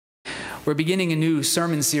We're beginning a new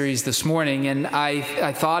sermon series this morning, and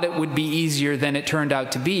I thought it would be easier than it turned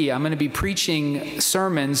out to be. I'm going to be preaching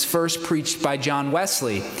sermons first preached by John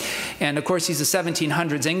Wesley. And of course, he's a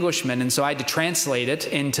 1700s Englishman, and so I had to translate it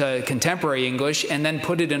into contemporary English and then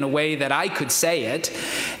put it in a way that I could say it.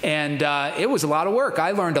 And it was a lot of work.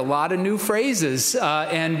 I learned a lot of new phrases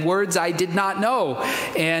and words I did not know.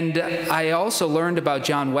 And I also learned about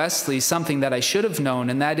John Wesley something that I should have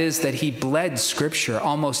known, and that is that he bled Scripture.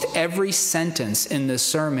 Almost every sentence in this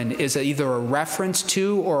sermon is either a reference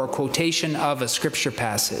to or a quotation of a Scripture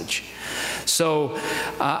passage. So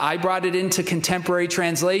I brought it into contemporary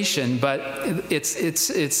translation, but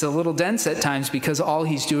it's a little dense at times because all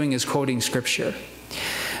he's doing is quoting Scripture.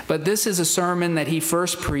 But this is a sermon that he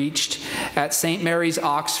first preached at St. Mary's,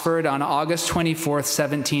 Oxford on August 24th,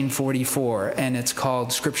 1744, and it's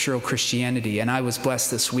called Scriptural Christianity, and I was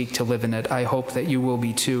blessed this week to live in it. I hope that you will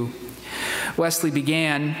be too. Wesley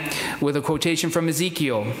began with a quotation from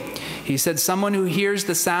Ezekiel. He said, "Someone who hears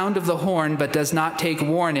the sound of the horn but does not take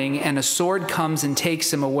warning, and a sword comes and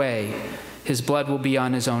takes him away, his blood will be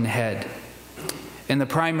on his own head." And the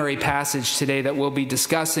primary passage today that we'll be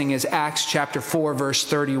discussing is Acts chapter 4, verse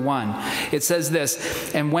 31. It says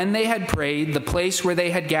this, "And when they had prayed, the place where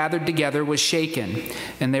they had gathered together was shaken,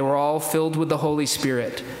 and they were all filled with the Holy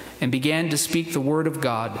Spirit, and began to speak the word of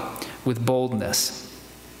God with boldness."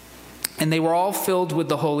 And they were all filled with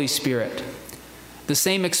the Holy Spirit. The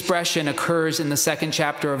same expression occurs in the second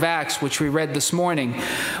chapter of Acts, which we read this morning.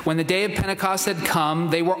 When the day of Pentecost had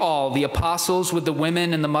come, they were all, the apostles with the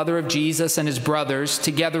women and the mother of Jesus and his brothers,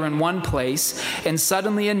 together in one place, and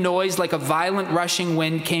suddenly a noise like a violent rushing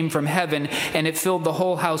wind came from heaven, and it filled the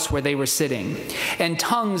whole house where they were sitting. And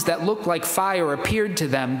tongues that looked like fire appeared to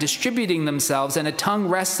them, distributing themselves, and a tongue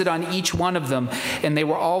rested on each one of them, and they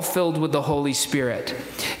were all filled with the Holy Spirit.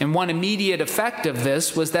 And one immediate effect of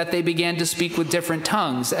this was that they began to speak with different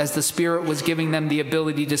tongues as the Spirit was giving them the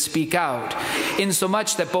ability to speak out,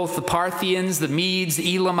 insomuch that both the Parthians, the Medes,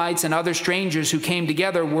 the Elamites, and other strangers who came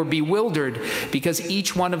together were bewildered because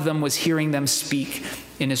each one of them was hearing them speak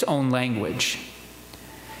in his own language.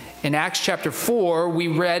 In Acts chapter 4, we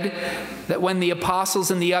read that when the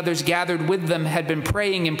apostles and the others gathered with them had been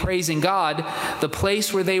praying and praising God, the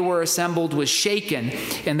place where they were assembled was shaken,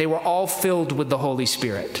 and they were all filled with the Holy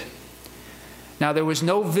Spirit. Now, there was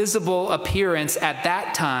no visible appearance at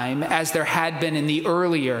that time as there had been in the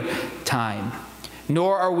earlier time,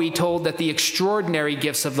 nor are we told that the extraordinary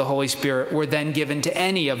gifts of the Holy Spirit were then given to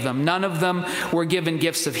any of them. None of them were given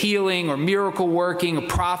gifts of healing or miracle working or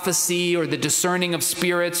prophecy or the discerning of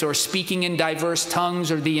spirits or speaking in diverse tongues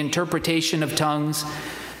or the interpretation of tongues.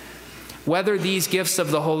 Whether these gifts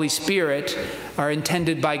of the Holy Spirit are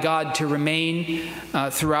intended by God to remain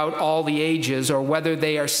throughout all the ages, or whether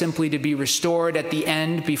they are simply to be restored at the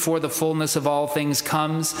end before the fullness of all things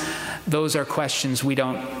comes, those are questions we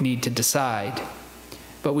don't need to decide.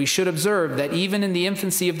 But we should observe that even in the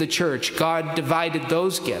infancy of the church, God divided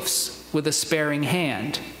those gifts with a sparing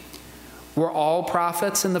hand. Were all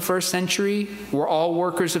prophets in the first century? Were all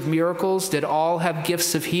workers of miracles? Did all have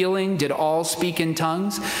gifts of healing? Did all speak in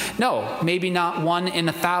tongues? No, maybe not 1 in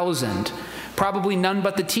 1,000. Probably none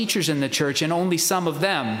but the teachers in the church, and only some of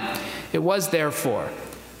them. It was therefore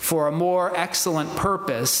for a more excellent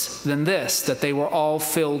purpose than this, that they were all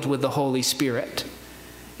filled with the Holy Spirit.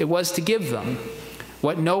 It was to give them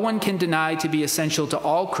what no one can deny to be essential to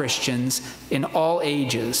all Christians in all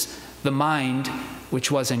ages, the mind which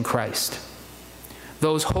was in Christ.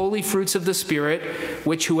 Those holy fruits of the Spirit,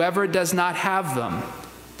 which whoever does not have them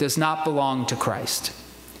does not belong to Christ.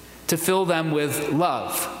 To fill them with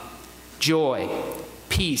love, joy,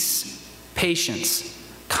 peace, patience,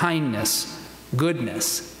 kindness,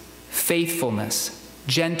 goodness, faithfulness,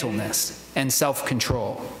 gentleness, and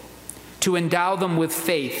self-control. To endow them with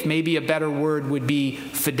faith, maybe a better word would be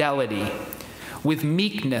fidelity, with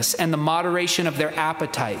meekness and the moderation of their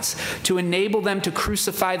appetites, to enable them to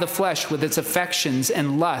crucify the flesh with its affections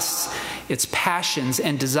and lusts, its passions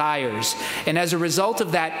and desires, and as a result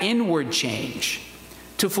of that inward change,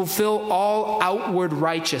 to fulfill all outward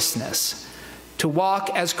righteousness, to walk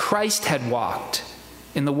as Christ had walked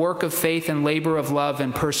in the work of faith and labor of love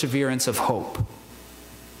and perseverance of hope.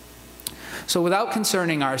 So without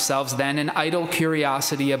concerning ourselves then in idle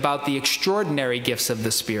curiosity about the extraordinary gifts of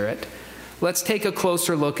the Spirit, let's take a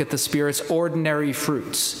closer look at the Spirit's ordinary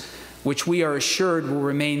fruits, which we are assured will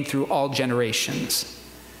remain through all generations.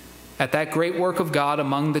 At that great work of God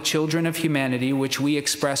among the children of humanity, which we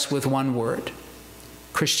express with one word,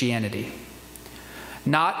 Christianity.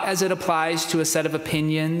 Not as it applies to a set of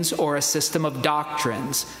opinions or a system of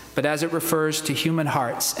doctrines, but as it refers to human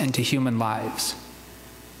hearts and to human lives.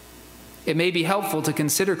 It may be helpful to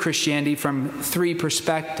consider Christianity from three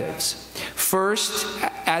perspectives. First,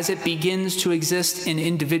 as it begins to exist in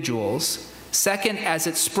individuals. Second, as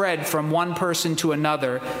it spread from one person to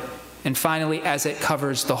another. And finally, as it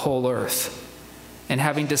covers the whole earth. And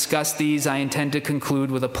having discussed these, I intend to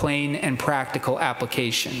conclude with a plain and practical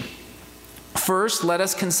application. First, let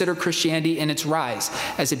us consider Christianity in its rise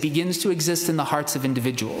as it begins to exist in the hearts of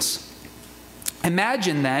individuals.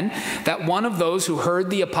 Imagine then that one of those who heard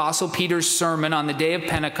the Apostle Peter's sermon on the day of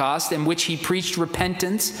Pentecost, in which he preached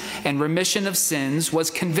repentance and remission of sins, was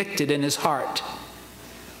convicted in his heart,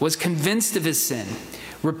 was convinced of his sin,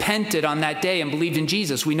 repented on that day and believed in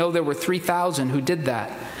Jesus. We know there were 3,000 who did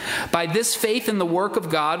that. By this faith in the work of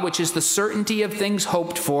God, which is the certainty of things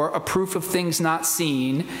hoped for, a proof of things not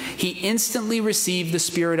seen, he instantly received the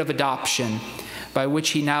spirit of adoption, by which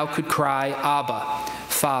he now could cry, Abba,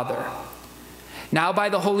 Father. Now by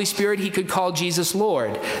the Holy Spirit he could call Jesus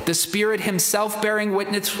Lord, the Spirit himself bearing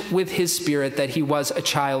witness with his spirit that he was a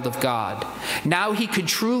child of God. Now he could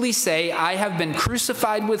truly say, I have been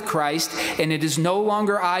crucified with Christ, and it is no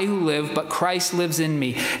longer I who live, but Christ lives in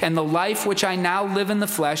me. And the life which I now live in the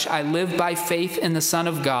flesh, I live by faith in the Son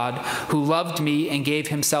of God, who loved me and gave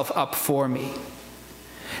himself up for me.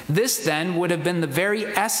 This then would have been the very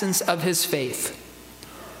essence of his faith.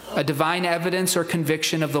 A divine evidence or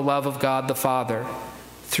conviction of the love of God the Father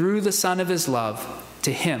through the Son of his love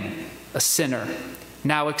to him, a sinner,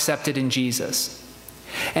 now accepted in Jesus.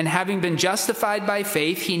 And having been justified by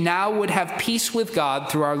faith, he now would have peace with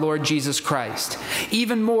God through our Lord Jesus Christ.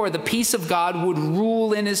 Even more, the peace of God would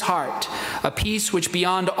rule in his heart, a peace which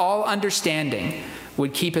beyond all understanding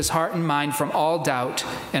would keep his heart and mind from all doubt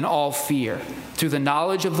and all fear, through the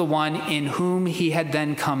knowledge of the one in whom he had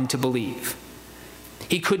then come to believe.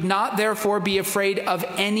 He could not, therefore, be afraid of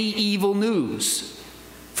any evil news,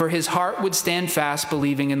 for his heart would stand fast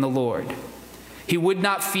believing in the Lord. He would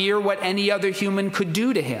not fear what any other human could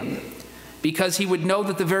do to him, because he would know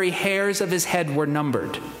that the very hairs of his head were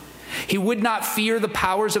numbered. He would not fear the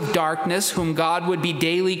powers of darkness, whom God would be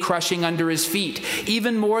daily crushing under his feet.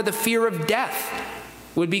 Even more, the fear of death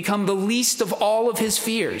would become the least of all of his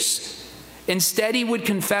fears. Instead, he would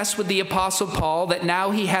confess with the Apostle Paul that now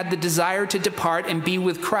he had the desire to depart and be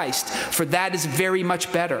with Christ, for that is very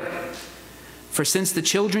much better. For since the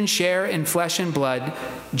children share in flesh and blood,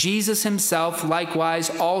 Jesus himself likewise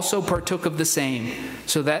also partook of the same,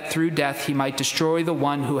 so that through death he might destroy the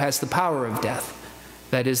one who has the power of death,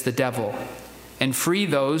 that is, the devil, and free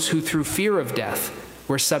those who through fear of death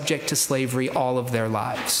were subject to slavery all of their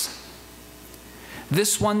lives.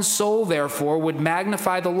 This one soul, therefore, would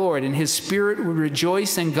magnify the Lord, and his spirit would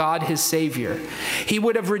rejoice in God his Savior. He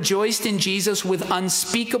would have rejoiced in Jesus with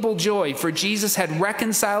unspeakable joy, for Jesus had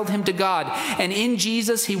reconciled him to God, and in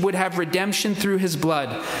Jesus he would have redemption through his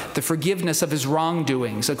blood, the forgiveness of his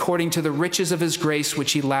wrongdoings, according to the riches of his grace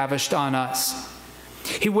which he lavished on us.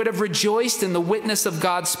 He would have rejoiced in the witness of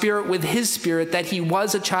God's Spirit with his Spirit that he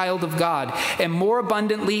was a child of God, and more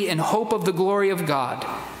abundantly in hope of the glory of God,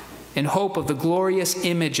 in hope of the glorious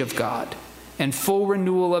image of God, and full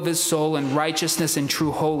renewal of his soul in righteousness and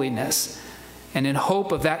true holiness, and in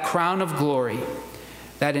hope of that crown of glory,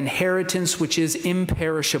 that inheritance which is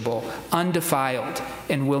imperishable, undefiled,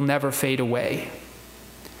 and will never fade away.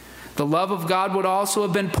 The love of God would also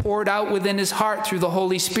have been poured out within his heart through the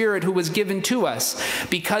Holy Spirit who was given to us.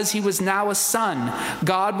 Because he was now a son,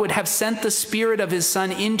 God would have sent the Spirit of his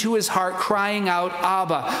Son into his heart, crying out,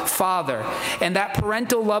 Abba, Father. And that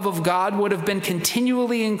parental love of God would have been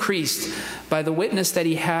continually increased by the witness that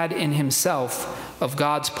he had in himself of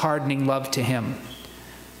God's pardoning love to him,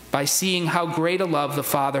 by seeing how great a love the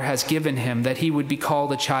Father has given him that he would be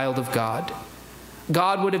called a child of God.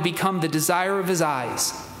 God would have become the desire of his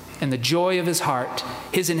eyes and the joy of his heart,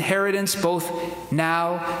 his inheritance both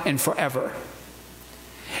now and forever.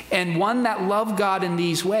 And one that loved God in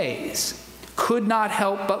these ways could not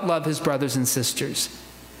help but love his brothers and sisters,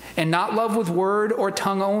 and not love with word or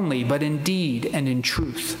tongue only, but in deed and in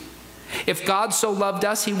truth. If God so loved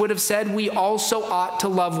us, he would have said we also ought to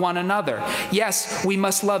love one another. Yes, we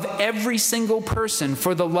must love every single person,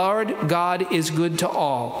 for the Lord God is good to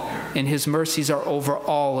all, and his mercies are over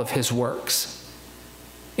all of his works.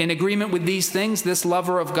 In agreement with these things, this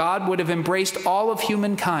lover of God would have embraced all of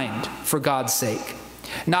humankind for God's sake,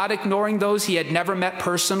 not ignoring those he had never met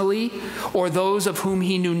personally, or those of whom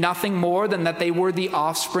he knew nothing more than that they were the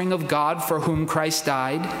offspring of God for whom Christ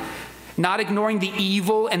died, not ignoring the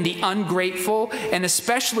evil and the ungrateful, and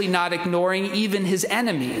especially not ignoring even his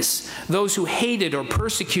enemies, those who hated or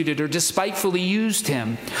persecuted or despitefully used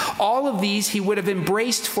him. All of these he would have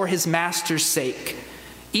embraced for his master's sake.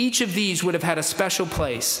 Each of these would have had a special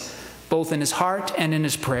place, both in his heart and in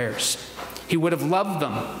his prayers. He would have loved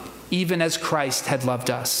them, even as Christ had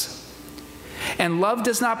loved us. And love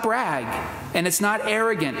does not brag, and it's not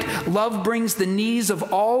arrogant. Love brings the knees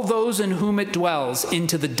of all those in whom it dwells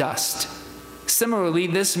into the dust. Similarly,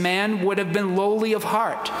 this man would have been lowly of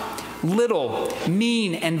heart, little,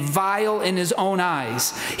 mean, and vile in his own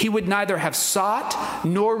eyes. He would neither have sought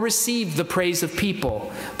nor received the praise of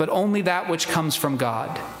people, but only that which comes from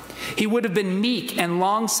God. He would have been meek and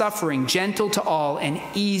long-suffering, gentle to all, and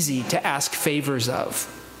easy to ask favors of.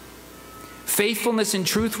 Faithfulness and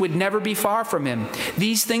truth would never be far from him.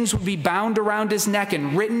 These things would be bound around his neck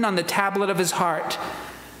and written on the tablet of his heart.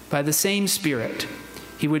 By the same Spirit,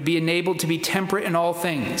 he would be enabled to be temperate in all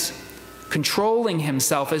things, controlling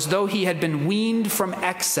himself as though he had been weaned from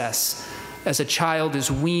excess, as a child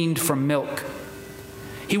is weaned from milk.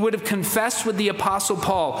 He would have confessed with the Apostle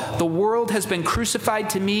Paul, "The world has been crucified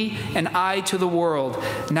to me, and I to the world,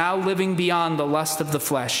 now living beyond the lust of the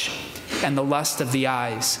flesh and the lust of the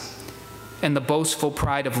eyes and the boastful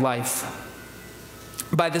pride of life."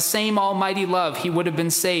 By the same almighty love, he would have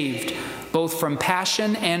been saved, both from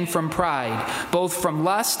passion and from pride, both from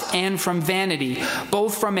lust and from vanity,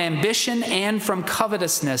 both from ambition and from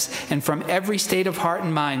covetousness, and from every state of heart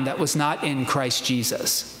and mind that was not in Christ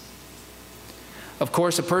Jesus. Of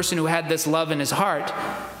course, a person who had this love in his heart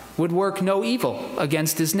would work no evil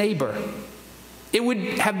against his neighbor. It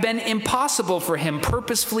would have been impossible for him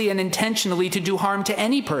purposefully and intentionally to do harm to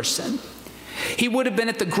any person. He would have been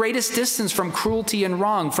at the greatest distance from cruelty and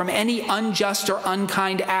wrong, from any unjust or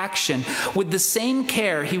unkind action. With the same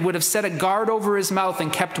care, he would have set a guard over his mouth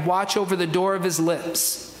and kept watch over the door of his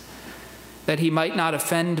lips, that he might not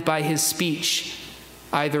offend by his speech,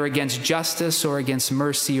 either against justice or against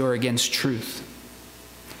mercy or against truth.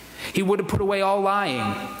 He would have put away all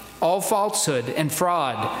lying, all falsehood and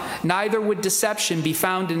fraud. Neither would deception be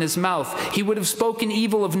found in his mouth. He would have spoken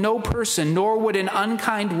evil of no person, nor would an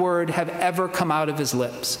unkind word have ever come out of his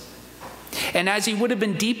lips. And as he would have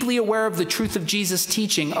been deeply aware of the truth of Jesus'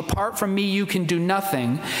 teaching, "Apart from me you can do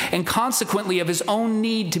nothing," and consequently of his own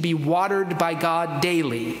need to be watered by God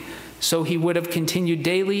daily, so he would have continued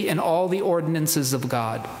daily in all the ordinances of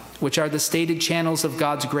God, which are the stated channels of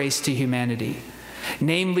God's grace to humanity.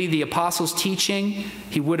 Namely, the apostles' teaching,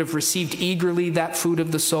 he would have received eagerly that food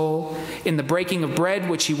of the soul, in the breaking of bread,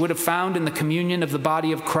 which he would have found in the communion of the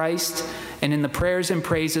body of Christ, and in the prayers and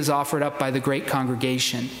praises offered up by the great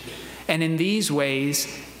congregation. And in these ways,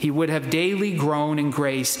 he would have daily grown in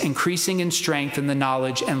grace, increasing in strength in the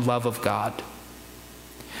knowledge and love of God.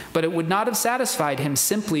 But it would not have satisfied him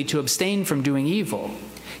simply to abstain from doing evil.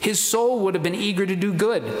 His soul would have been eager to do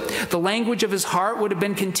good. The language of his heart would have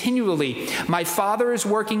been continually, "My Father is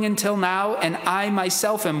working until now, and I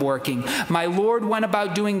myself am working. My Lord went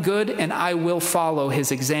about doing good, and I will follow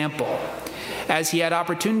his example." As he had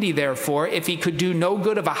opportunity, therefore, if he could do no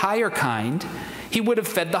good of a higher kind, he would have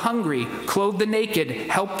fed the hungry, clothed the naked,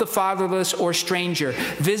 helped the fatherless or stranger,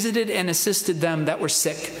 visited and assisted them that were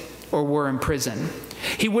sick or were in prison.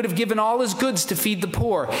 He would have given all his goods to feed the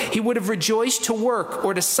poor. He would have rejoiced to work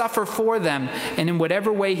or to suffer for them, and in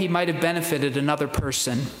whatever way he might have benefited another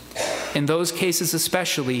person. In those cases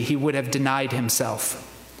especially, he would have denied himself.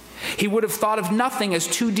 He would have thought of nothing as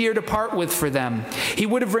too dear to part with for them. He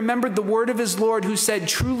would have remembered the word of his Lord, who said,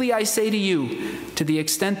 "Truly I say to you, to the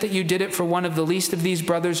extent that you did it for one of the least of these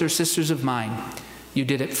brothers or sisters of mine, you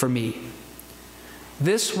did it for me."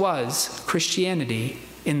 This was Christianity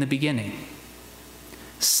in the beginning.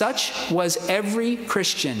 Such was every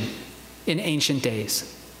Christian in ancient days.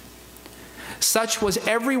 Such was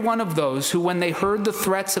every one of those who, when they heard the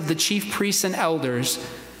threats of the chief priests and elders,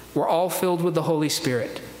 were all filled with the Holy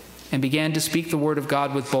Spirit and began to speak the word of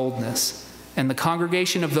God with boldness. And the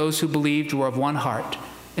congregation of those who believed were of one heart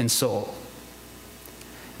and soul.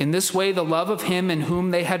 In this way, the love of him in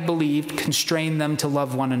whom they had believed constrained them to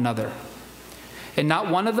love one another. And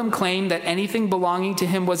not one of them claimed that anything belonging to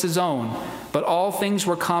him was his own, but all things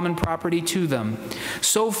were common property to them.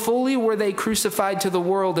 So fully were they crucified to the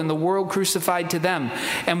world, and the world crucified to them.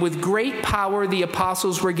 And with great power the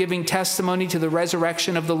apostles were giving testimony to the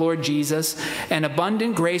resurrection of the Lord Jesus, and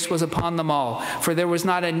abundant grace was upon them all. For there was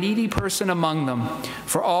not a needy person among them.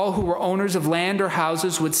 For all who were owners of land or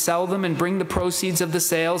houses would sell them and bring the proceeds of the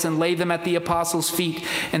sales and lay them at the apostles' feet,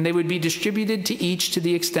 and they would be distributed to each to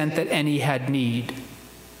the extent that any had need.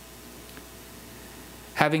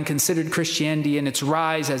 Having considered Christianity in its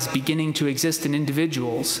rise as beginning to exist in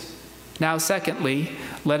individuals, now secondly,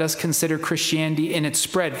 let us consider Christianity in its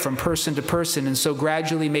spread from person to person, and so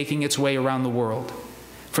gradually making its way around the world.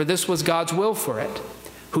 For this was God's will for it,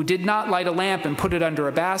 who did not light a lamp and put it under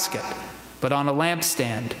a basket, but on a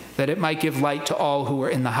lampstand, that it might give light to all who were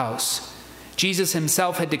in the house. Jesus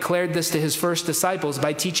himself had declared this to his first disciples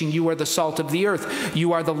by teaching, "You are the salt of the earth,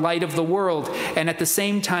 you are the light of the world." And at the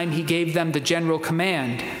same time, he gave them the general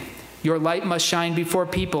command, "Your light must shine before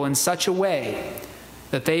people in such a way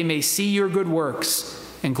that they may see your good works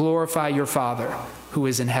and glorify your Father who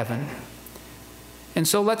is in heaven." And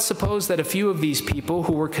so let's suppose that a few of these people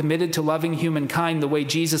who were committed to loving humankind the way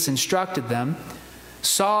Jesus instructed them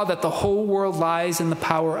saw that the whole world lies in the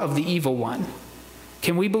power of the evil one.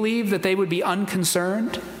 Can we believe that they would be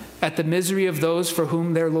unconcerned at the misery of those for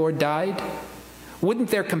whom their Lord died? Wouldn't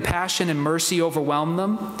their compassion and mercy overwhelm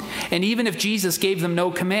them? And even if Jesus gave them no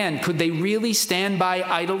command, could they really stand by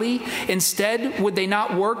idly? Instead, would they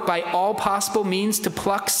not work by all possible means to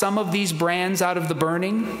pluck some of these brands out of the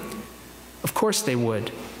burning? Of course they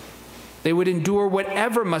would. They would endure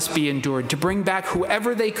whatever must be endured to bring back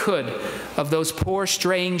whoever they could of those poor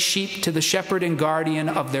straying sheep to the shepherd and guardian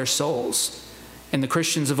of their souls. And the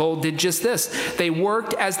Christians of old did just this. They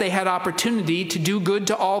worked as they had opportunity to do good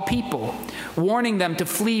to all people, warning them to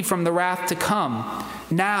flee from the wrath to come,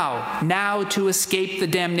 now to escape the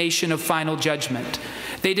damnation of final judgment.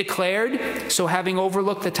 They declared, so having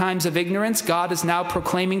overlooked the times of ignorance, God is now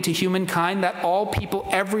proclaiming to humankind that all people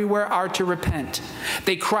everywhere are to repent.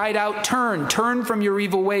 They cried out, turn from your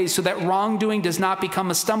evil ways so that wrongdoing does not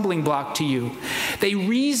become a stumbling block to you. They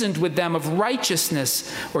reasoned with them of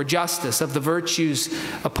righteousness or justice, of the virtues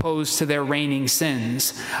opposed to their reigning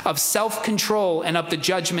sins, of self-control and of the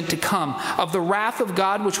judgment to come, of the wrath of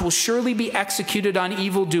God which will surely be executed on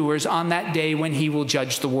evildoers on that day when he will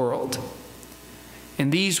judge the world. In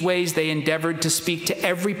these ways, they endeavored to speak to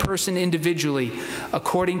every person individually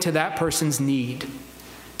according to that person's need.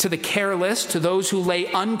 To the careless, to those who lay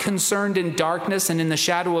unconcerned in darkness and in the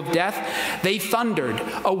shadow of death, they thundered,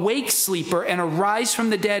 "Awake, sleeper, and arise from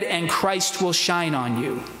the dead, and Christ will shine on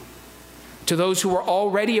you." To those who were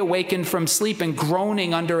already awakened from sleep and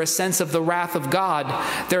groaning under a sense of the wrath of God,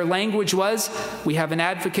 their language was, "We have an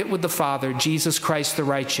advocate with the Father, Jesus Christ the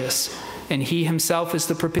righteous, and he himself is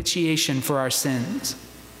the propitiation for our sins."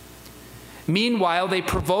 Meanwhile, they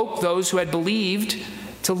provoked those who had believed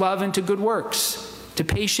to love and to good works, to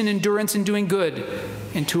patient endurance in doing good,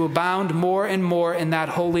 and to abound more and more in that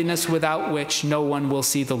holiness without which no one will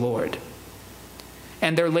see the Lord.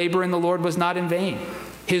 And their labor in the Lord was not in vain.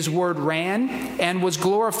 His word ran and was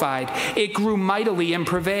glorified. It grew mightily and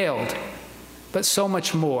prevailed. But so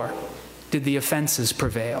much more did the offenses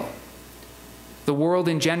prevail. The world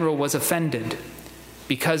in general was offended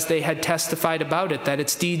because they had testified about it that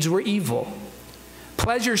its deeds were evil.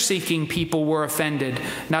 Pleasure-seeking people were offended,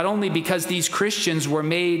 not only because these Christians were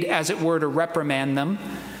made, as it were, to reprimand them,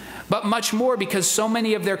 but much more because so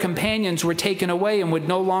many of their companions were taken away and would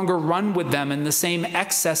no longer run with them in the same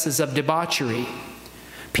excesses of debauchery.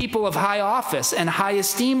 People of high office and high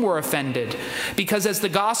esteem were offended because as the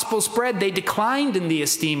gospel spread, they declined in the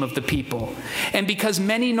esteem of the people, and because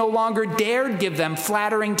many no longer dared give them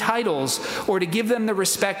flattering titles or to give them the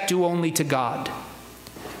respect due only to God.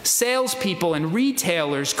 Salespeople and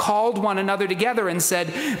retailers called one another together and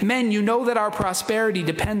said, "Men, you know that our prosperity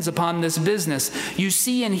depends upon this business. You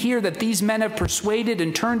see and hear that these men have persuaded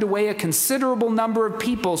and turned away a considerable number of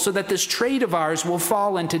people so that this trade of ours will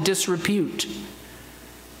fall into disrepute."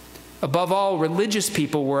 Above all, religious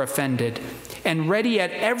people were offended and ready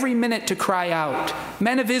at every minute to cry out,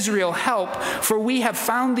 "Men of Israel, help, for we have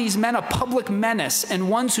found these men a public menace and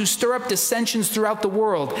ones who stir up dissensions throughout the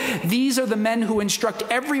world. These are the men who instruct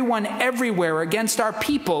everyone everywhere against our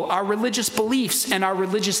people, our religious beliefs, and our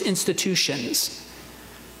religious institutions."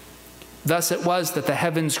 Thus it was that the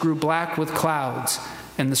heavens grew black with clouds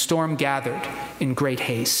and the storm gathered in great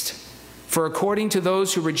haste. For according to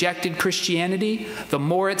those who rejected Christianity, the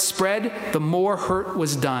more it spread, the more hurt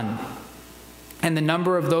was done. And the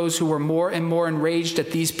number of those who were more and more enraged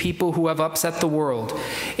at these people who have upset the world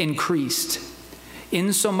increased,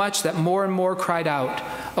 insomuch that more and more cried out,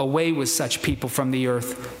 "Away with such people from the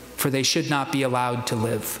earth, for they should not be allowed to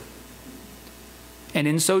live." And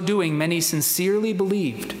in so doing, many sincerely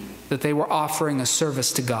believed that they were offering a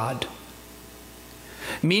service to God.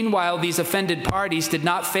 Meanwhile, these offended parties did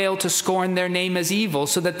not fail to scorn their name as evil,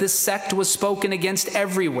 so that this sect was spoken against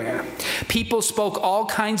everywhere. People spoke all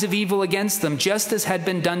kinds of evil against them, just as had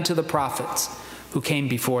been done to the prophets who came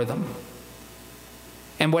before them.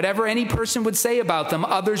 And whatever any person would say about them,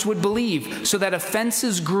 others would believe, so that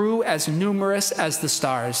offenses grew as numerous as the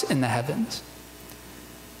stars in the heavens.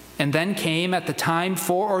 And then came, at the time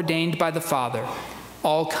foreordained by the Father,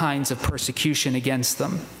 all kinds of persecution against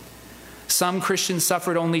them. Some Christians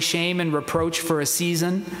suffered only shame and reproach for a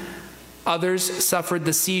season, Others suffered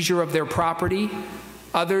the seizure of their property.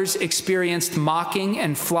 Others experienced mocking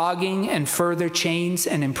and flogging and further chains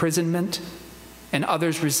and imprisonment. And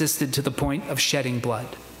others resisted to the point of shedding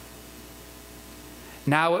blood.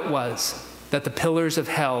 Now it was that the pillars of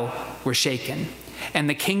hell were shaken, and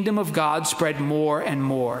the kingdom of God spread more and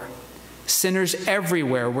more. Sinners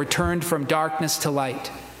everywhere were turned from darkness to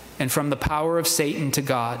light, and from the power of Satan to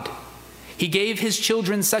God. He gave his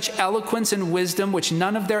children such eloquence and wisdom which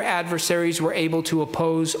none of their adversaries were able to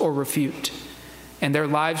oppose or refute, and their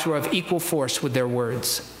lives were of equal force with their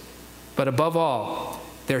words. But above all,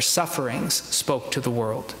 their sufferings spoke to the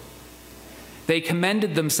world. They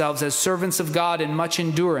commended themselves as servants of God in much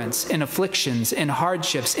endurance, in afflictions, in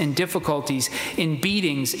hardships, in difficulties, in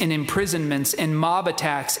beatings, in imprisonments, in mob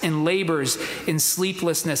attacks, in labors, in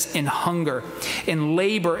sleeplessness, in hunger, in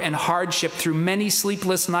labor and hardship through many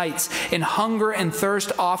sleepless nights, in hunger and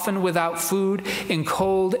thirst often without food, in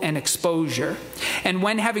cold and exposure. And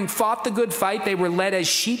when having fought the good fight, they were led as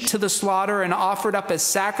sheep to the slaughter and offered up as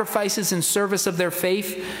sacrifices in service of their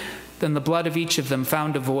faith, then the blood of each of them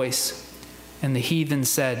found a voice. And the heathen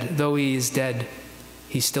said, though he is dead,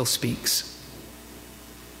 he still speaks.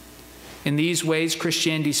 In these ways,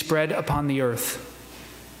 Christianity spread upon the earth.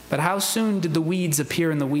 But how soon did the weeds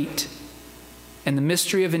appear in the wheat, and the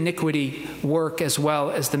mystery of iniquity work as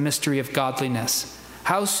well as the mystery of godliness?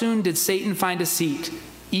 How soon did Satan find a seat,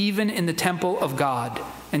 even in the temple of God,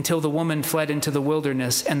 until the woman fled into the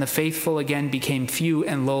wilderness, and the faithful again became few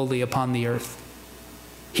and lowly upon the earth?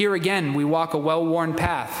 Here again, we walk a well-worn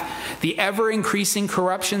path. The ever-increasing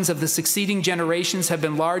corruptions of the succeeding generations have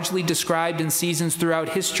been largely described in seasons throughout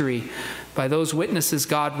history by those witnesses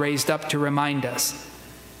God raised up to remind us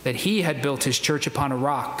that he had built his church upon a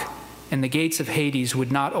rock, and the gates of Hades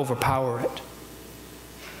would not overpower it.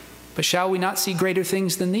 But shall we not see greater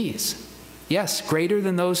things than these? Yes, greater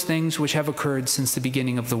than those things which have occurred since the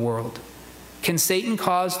beginning of the world. Can Satan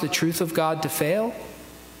cause the truth of God to fail,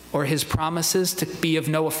 or his promises to be of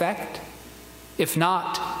no effect? If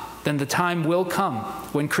not, then the time will come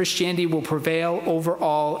when Christianity will prevail over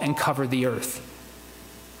all and cover the earth.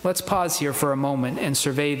 Let's pause here for a moment and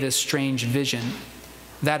survey this strange vision,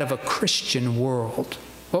 that of a Christian world.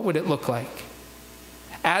 What would it look like?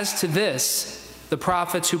 As to this, the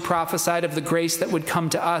prophets who prophesied of the grace that would come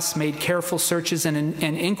to us made careful searches and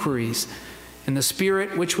inquiries, and the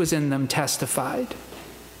Spirit which was in them testified.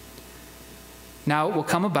 Now it will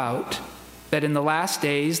come about that in the last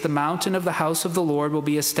days the mountain of the house of the Lord will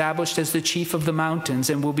be established as the chief of the mountains,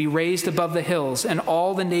 and will be raised above the hills, and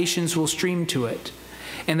all the nations will stream to it.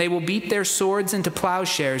 And they will beat their swords into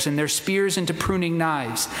plowshares and their spears into pruning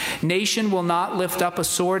knives. Nation will not lift up a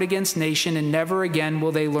sword against nation, and never again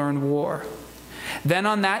will they learn war. Then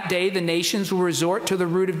on that day the nations will resort to the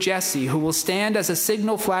root of Jesse, who will stand as a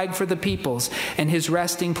signal flag for the peoples, and his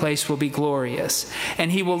resting place will be glorious.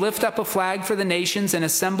 And he will lift up a flag for the nations and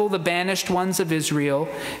assemble the banished ones of Israel,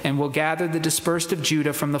 and will gather the dispersed of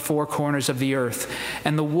Judah from the four corners of the earth.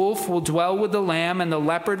 And the wolf will dwell with the lamb, and the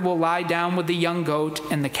leopard will lie down with the young goat,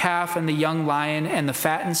 and the calf and the young lion and the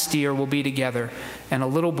fattened steer will be together, and a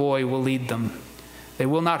little boy will lead them. They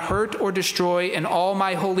will not hurt or destroy in all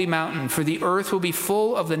my holy mountain, for the earth will be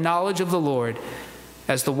full of the knowledge of the Lord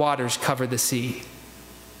as the waters cover the sea.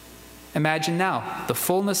 Imagine now the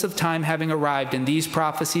fullness of time having arrived and these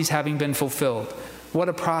prophecies having been fulfilled. What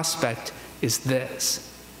a prospect is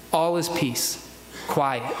this! All is peace,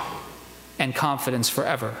 quiet, and confidence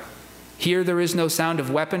forever. Here there is no sound of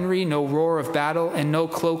weaponry, no roar of battle, and no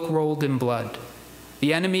cloak rolled in blood.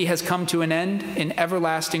 The enemy has come to an end in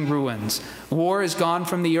everlasting ruins. War is gone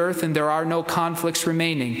from the earth, and there are no conflicts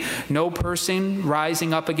remaining. No person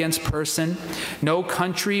rising up against person. No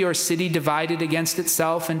country or city divided against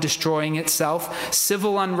itself and destroying itself.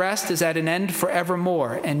 Civil unrest is at an end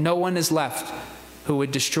forevermore, and no one is left who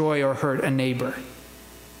would destroy or hurt a neighbor.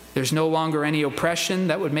 There's no longer any oppression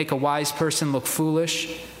that would make a wise person look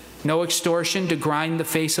foolish. No extortion to grind the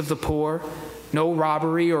face of the poor. No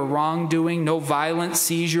robbery or wrongdoing, no violent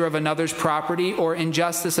seizure of another's property or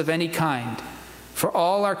injustice of any kind, for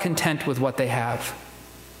all are content with what they have.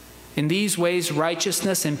 In these ways,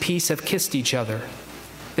 righteousness and peace have kissed each other.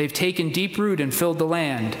 They've taken deep root and filled the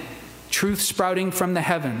land, truth sprouting from the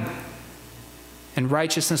heaven, and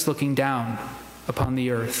righteousness looking down upon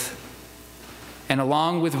the earth. And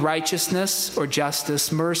along with righteousness or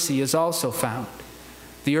justice, mercy is also found.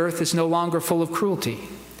 The earth is no longer full of cruelty.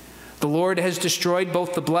 The Lord has destroyed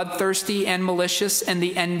both the bloodthirsty and malicious and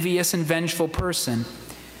the envious and vengeful person.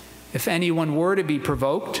 If anyone were to be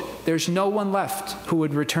provoked, there's no one left who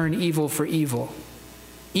would return evil for evil.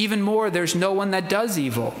 Even more, there's no one that does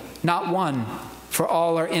evil, not one. for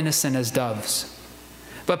all are innocent as doves.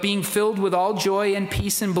 But being filled with all joy and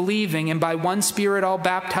peace in believing, and by one Spirit all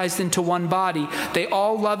baptized into one body, they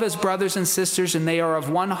all love as brothers and sisters, and they are of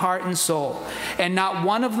one heart and soul. And not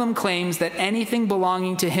one of them claims that anything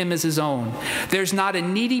belonging to him is his own. There's not a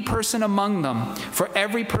needy person among them, for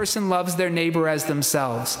every person loves their neighbor as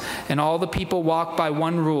themselves. And all the people walk by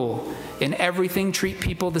one rule: in everything treat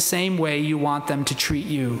people the same way you want them to treat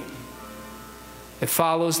you. It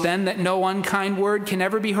follows then that no unkind word can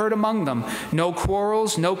ever be heard among them, no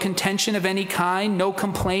quarrels, no contention of any kind, no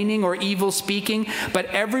complaining or evil speaking, but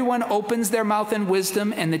everyone opens their mouth in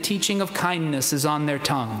wisdom, and the teaching of kindness is on their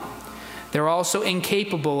tongue. They're also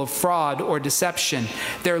incapable of fraud or deception.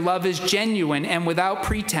 Their love is genuine and without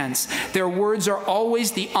pretense. Their words are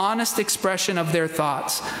always the honest expression of their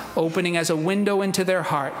thoughts, opening as a window into their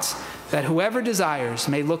hearts, that whoever desires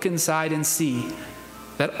may look inside and see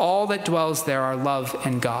that all that dwells there are love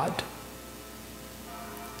and God.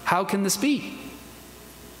 How can this be?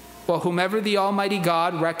 Well, whomever the Almighty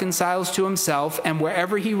God reconciles to himself, and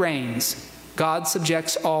wherever he reigns, God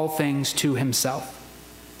subjects all things to himself,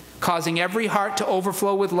 causing every heart to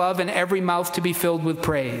overflow with love and every mouth to be filled with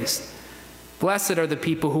praise. Blessed are the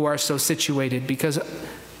people who are so situated, because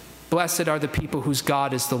blessed are the people whose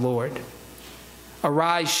God is the Lord.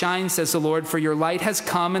 Arise, shine, says the Lord, for your light has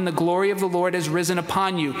come, and the glory of the Lord has risen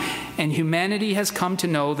upon you. And humanity has come to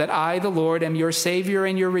know that I, the Lord, am your Savior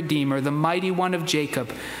and your Redeemer, the mighty one of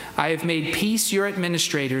Jacob. I have made peace your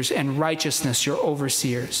administrators and righteousness your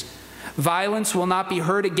overseers. Violence will not be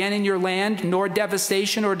heard again in your land, nor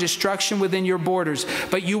devastation or destruction within your borders,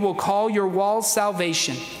 but you will call your walls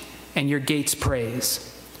salvation and your gates praise.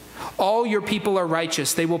 All your people are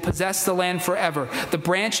righteous. They will possess the land forever. The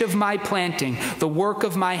branch of my planting, the work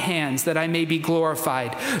of my hands, that I may be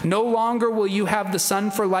glorified. No longer will you have the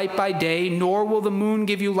sun for light by day, nor will the moon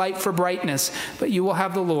give you light for brightness, but you will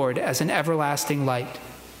have the Lord as an everlasting light,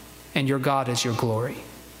 and your God as your glory.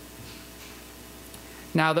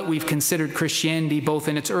 Now that we've considered Christianity both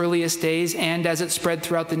in its earliest days and as it spread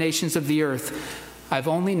throughout the nations of the earth, I've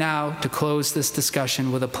only now to close this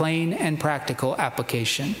discussion with a plain and practical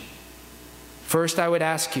application. First, I would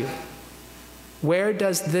ask you, where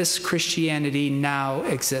does this Christianity now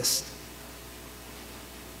exist?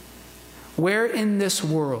 Where in this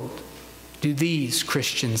world do these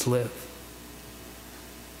Christians live?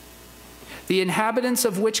 The inhabitants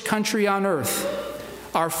of which country on earth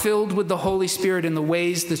are filled with the Holy Spirit in the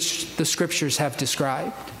ways that the Scriptures have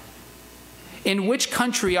described? In which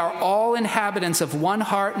country are all inhabitants of one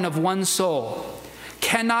heart and of one soul,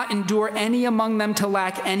 cannot endure any among them to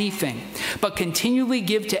lack anything, but continually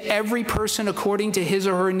give to every person according to his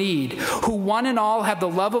or her need, who one and all have the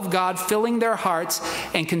love of God filling their hearts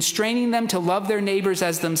and constraining them to love their neighbors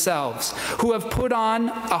as themselves, who have put on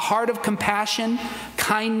a heart of compassion,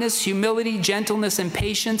 kindness, humility, gentleness, and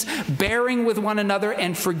patience, bearing with one another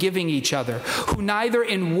and forgiving each other, who neither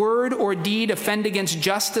in word or deed offend against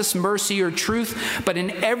justice, mercy, or truth, but in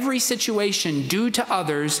every situation do to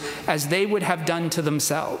others as they would have done to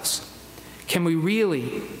themselves. Can we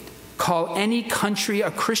really call any country a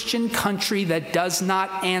Christian country that does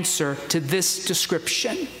not answer to this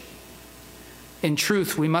description? In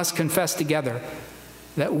truth, we must confess together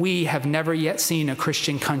that we have never yet seen a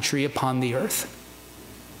Christian country upon the earth.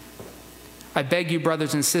 I beg you,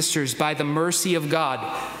 brothers and sisters, by the mercy of God,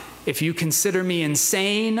 if you consider me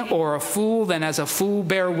insane or a fool, then as a fool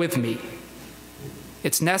bear with me.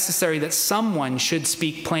 It's necessary that someone should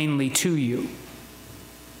speak plainly to you.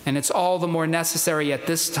 And it's all the more necessary at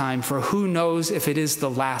this time, for who knows if it is the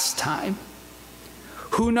last time?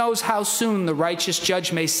 Who knows how soon the righteous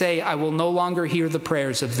judge may say, I will no longer hear the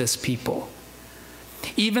prayers of this people.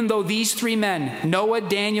 Even though these three men, Noah,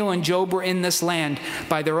 Daniel, and Job, were in this land,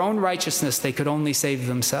 by their own righteousness they could only save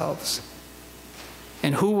themselves.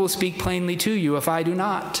 And who will speak plainly to you if I do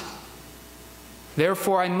not?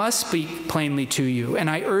 Therefore I must speak plainly to you, and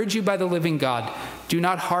I urge you by the living God, do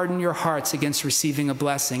not harden your hearts against receiving a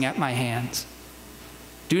blessing at my hands.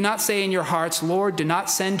 Do not say in your hearts, Lord, do not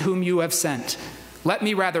send whom you have sent. Let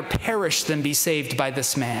me rather perish than be saved by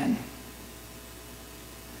this man.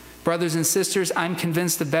 Brothers and sisters, I'm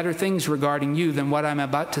convinced of better things regarding you than what I'm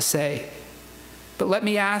about to say. But let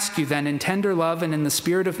me ask you then, in tender love and in the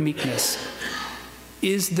spirit of meekness,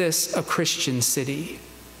 is this a Christian city?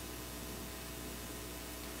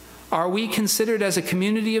 Are we considered as a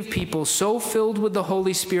community of people so filled with the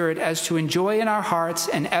Holy Spirit as to enjoy in our hearts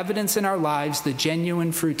and evidence in our lives the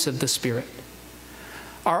genuine fruits of the Spirit?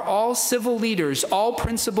 Are all civil leaders, all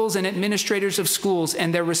principals and administrators of schools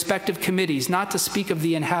and their respective committees, not to speak of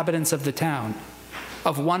the inhabitants of the town,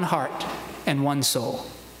 of one heart and one soul?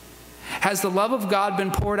 Has the love of God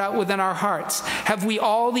been poured out within our hearts? Have we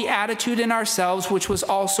all the attitude in ourselves which was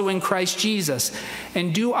also in Christ Jesus?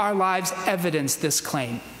 And do our lives evidence this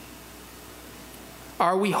claim?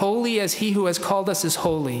 Are we holy as he who has called us is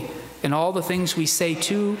holy in all the things we say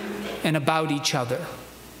to and about each other?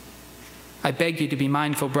 I beg you to be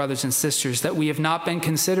mindful, brothers and sisters, that we have not been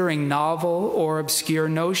considering novel or obscure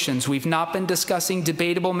notions. We've not been discussing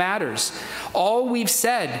debatable matters. All we've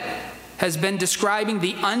said has been describing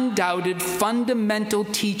the undoubted fundamental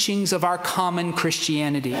teachings of our common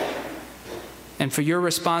Christianity. And for your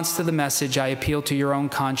response to the message, I appeal to your own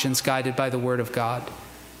conscience guided by the Word of God.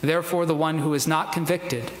 Therefore, the one who is not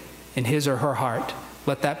convicted in his or her heart,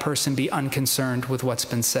 let that person be unconcerned with what's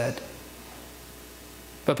been said.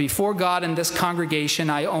 But before God and this congregation,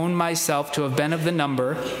 I own myself to have been of the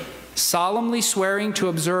number, solemnly swearing to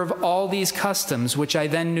observe all these customs which I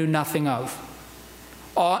then knew nothing of,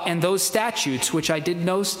 and those statutes which I did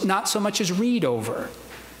not so much as read over,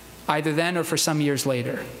 either then or for some years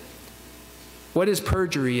later. What is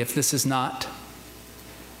perjury if this is not?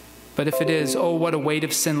 But if it is, oh, what a weight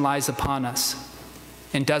of sin lies upon us,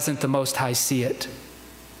 and doesn't the Most High see it?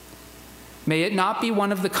 May it not be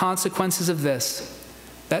one of the consequences of this,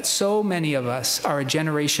 that so many of us are a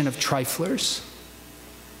generation of triflers.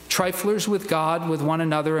 Triflers with God, with one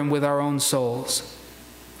another, and with our own souls.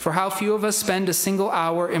 For how few of us spend a single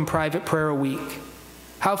hour in private prayer a week?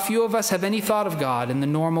 How few of us have any thought of God in the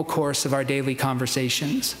normal course of our daily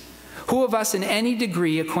conversations? Who of us in any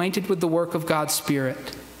degree acquainted with the work of God's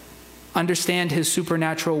Spirit understand his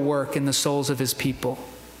supernatural work in the souls of his people?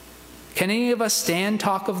 Can any of us stand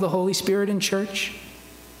talk of the Holy Spirit in church?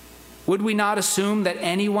 Would we not assume that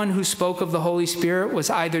anyone who spoke of the Holy Spirit was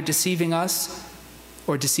either deceiving us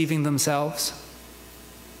or deceiving themselves?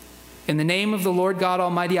 In the name of the Lord God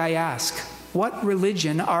Almighty, I ask, what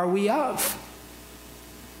religion are we of?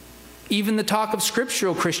 Even the talk of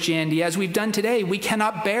scriptural Christianity, as we've done today, we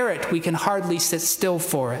cannot bear it. We can hardly sit still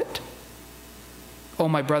for it. Oh,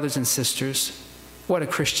 my brothers and sisters, what a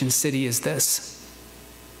Christian city is this?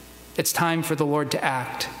 It's time for the Lord to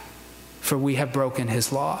act, for we have broken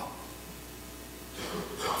his law.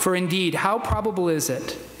 For indeed, how probable is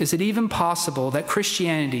it even possible that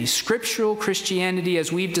Christianity, scriptural Christianity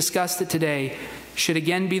as we've discussed it today, should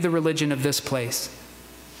again be the religion of this place?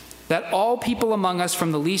 That all people among us,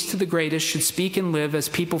 from the least to the greatest, should speak and live as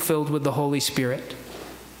people filled with the Holy Spirit?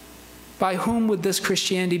 By whom would this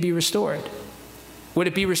Christianity be restored? Would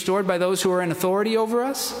it be restored by those who are in authority over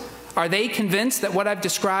us? Are they convinced that what I've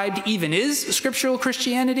described even is scriptural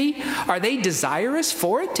Christianity? Are they desirous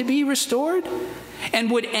for it to be restored?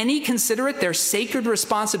 And would any consider it their sacred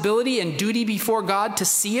responsibility and duty before God to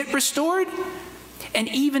see it restored? And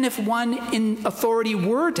even if one in authority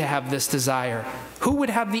were to have this desire, who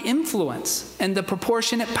would have the influence and the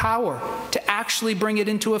proportionate power to actually bring it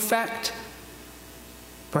into effect?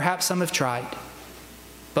 Perhaps some have tried,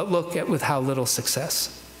 but look at with how little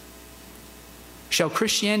success. Shall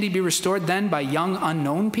Christianity be restored then by young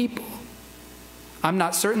unknown people? I'm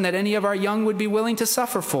not certain that any of our young would be willing to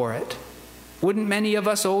suffer for it. Wouldn't many of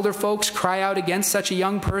us older folks cry out against such a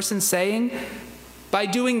young person, saying, by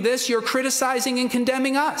doing this, you're criticizing and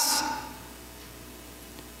condemning us?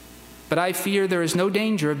 But I fear there is no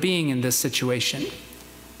danger of being in this situation,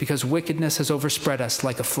 because wickedness has overspread us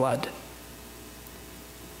like a flood.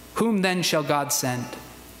 Whom then shall God send?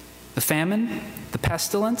 The famine, the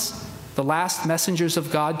pestilence, the last messengers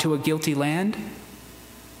of God to a guilty land?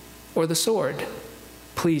 Or the sword?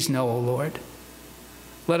 Please no, O Lord.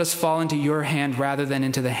 Let us fall into your hand rather than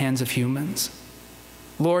into the hands of humans.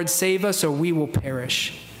 Lord, save us or we will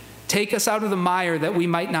perish. Take us out of the mire that we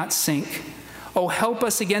might not sink. Oh, help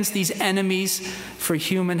us against these enemies, for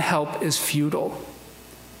human help is futile.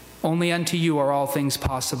 Only unto you are all things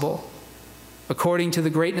possible. According to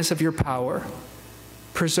the greatness of your power,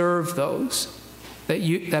 preserve those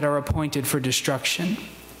that are appointed for destruction,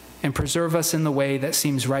 and preserve us in the way that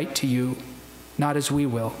seems right to you, not as we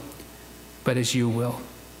will, but as you will.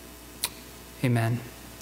 Amen.